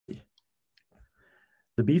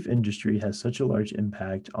The beef industry has such a large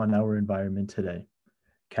impact on our environment today.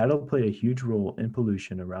 Cattle play a huge role in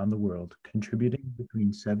pollution around the world, contributing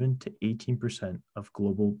between 7 to 18% of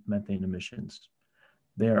global methane emissions.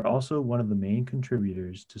 They are also one of the main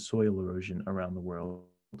contributors to soil erosion around the world.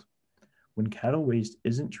 When cattle waste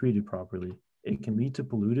isn't treated properly, it can lead to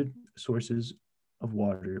polluted sources of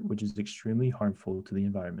water, which is extremely harmful to the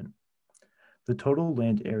environment. The total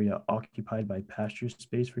land area occupied by pasture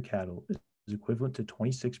space for cattle is equivalent to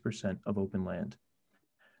 26% of open land.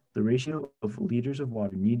 The ratio of liters of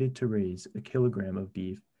water needed to raise a kilogram of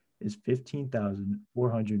beef is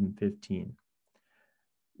 15,415,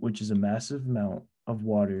 which is a massive amount of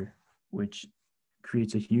water, which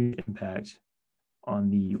creates a huge impact on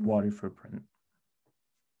the water footprint.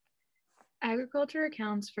 Agriculture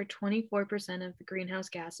accounts for 24% of the greenhouse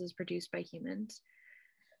gases produced by humans.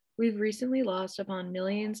 We've recently lost upon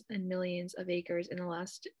millions and millions of acres in the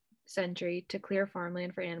last century to clear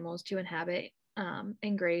farmland for animals to inhabit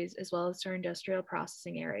and graze, as well as for industrial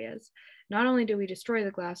processing areas. Not only do we destroy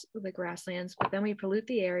the grasslands, but then we pollute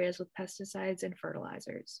the areas with pesticides and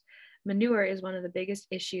fertilizers. Manure is one of the biggest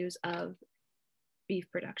issues of beef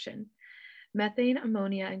production. Methane,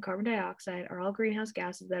 ammonia, and carbon dioxide are all greenhouse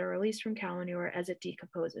gases that are released from cow manure as it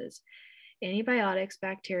decomposes. Antibiotics,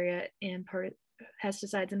 bacteria, and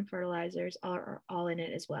pesticides and fertilizers are all in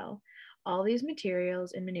it as well. All these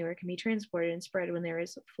materials in manure can be transported and spread when there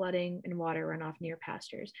is flooding and water runoff near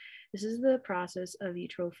pastures. This is the process of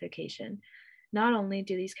eutrophication. Not only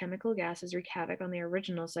do these chemical gases wreak havoc on the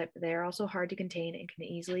original site, but they are also hard to contain and can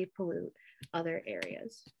easily pollute other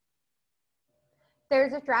areas. There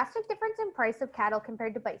is a drastic difference in price of cattle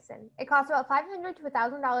compared to bison. It costs about $500 to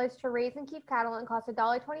 $1,000 to raise and keep cattle and costs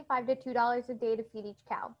 $1.25 to $2 a day to feed each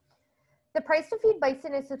cow. The price to feed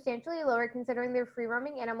bison is substantially lower considering they're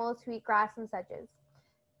free-roaming animals who eat grass and sedges.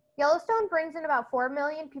 Yellowstone brings in about 4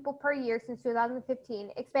 million people per year since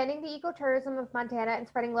 2015, expanding the ecotourism of Montana and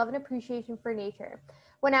spreading love and appreciation for nature.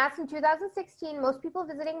 When asked in 2016, most people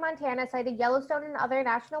visiting Montana cited Yellowstone and other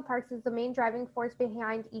national parks as the main driving force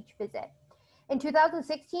behind each visit. In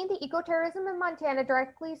 2016, the ecotourism in Montana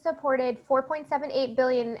directly supported $4.78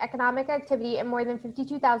 billion in economic activity and more than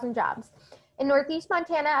 52,000 jobs. In Northeast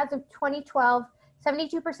Montana, as of 2012,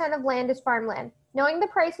 72% of land is farmland. Knowing the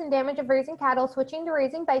price and damage of raising cattle, switching to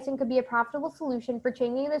raising bison could be a profitable solution for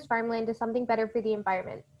changing this farmland to something better for the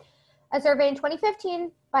environment. A survey in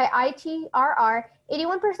 2015 by ITRR,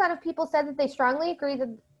 81% of people said that they strongly agree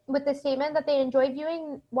with the statement that they enjoy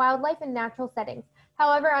viewing wildlife in natural settings.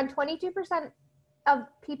 However, 22% of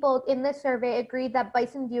people in this survey agreed that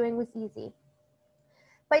bison viewing was easy.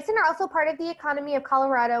 Bison are also part of the economy of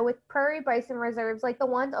Colorado with prairie bison reserves like the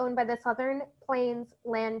ones owned by the Southern Plains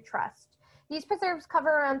Land Trust. These preserves cover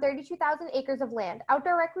around 32,000 acres of land.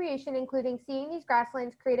 Outdoor recreation, including seeing these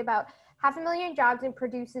grasslands, create about 500,000 jobs and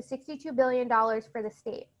produces $62 billion for the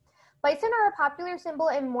state. Bison are a popular symbol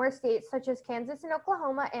in more states such as Kansas and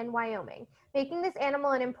Oklahoma and Wyoming, making this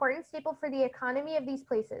animal an important staple for the economy of these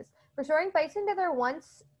places. Restoring bison to their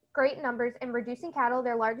once great numbers and reducing cattle,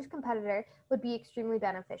 their largest competitor, would be extremely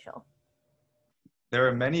beneficial. There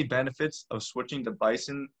are many benefits of switching to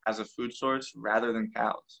bison as a food source rather than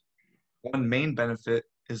cows. One main benefit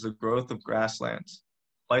is the growth of grasslands.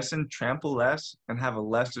 Bison trample less and have a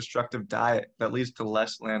less destructive diet that leads to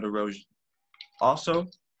less land erosion. Also,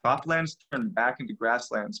 croplands turn back into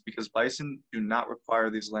grasslands because bison do not require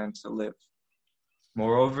these lands to live.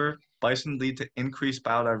 Moreover, bison lead to increased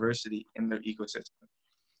biodiversity in their ecosystem.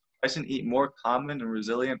 Bison eat more common and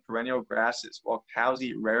resilient perennial grasses, while cows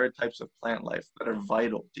eat rarer types of plant life that are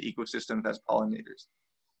vital to ecosystems as pollinators.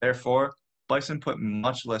 Therefore, bison put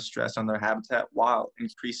much less stress on their habitat while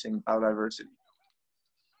increasing biodiversity.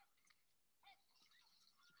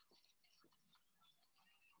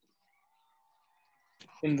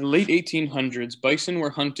 In the late 1800s, bison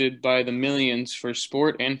were hunted by the millions for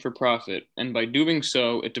sport and for profit, and by doing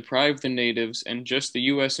so, it deprived the natives and just the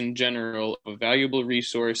U.S. in general of a valuable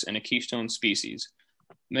resource and a keystone species.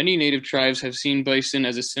 Many native tribes have seen bison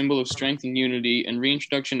as a symbol of strength and unity, and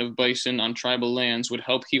reintroduction of bison on tribal lands would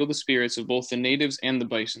help heal the spirits of both the natives and the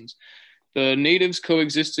bisons. The natives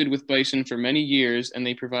coexisted with bison for many years, and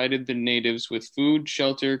they provided the natives with food,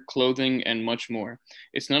 shelter, clothing, and much more.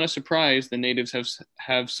 It's not a surprise the natives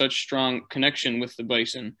have such strong connection with the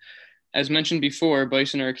bison. As mentioned before,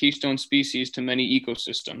 bison are a keystone species to many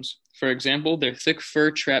ecosystems. For example, their thick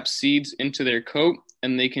fur traps seeds into their coat,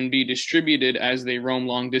 and they can be distributed as they roam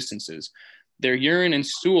long distances. Their urine and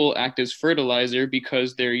stool act as fertilizer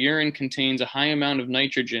because their urine contains a high amount of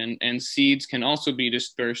nitrogen, and seeds can also be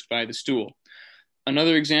dispersed by the stool.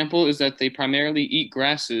 Another example is that they primarily eat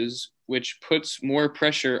grasses, which puts more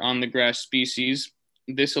pressure on the grass species.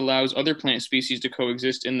 This allows other plant species to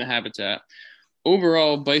coexist in the habitat.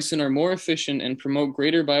 Overall, bison are more efficient and promote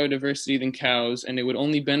greater biodiversity than cows, and it would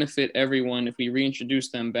only benefit everyone if we reintroduce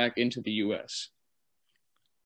them back into the US.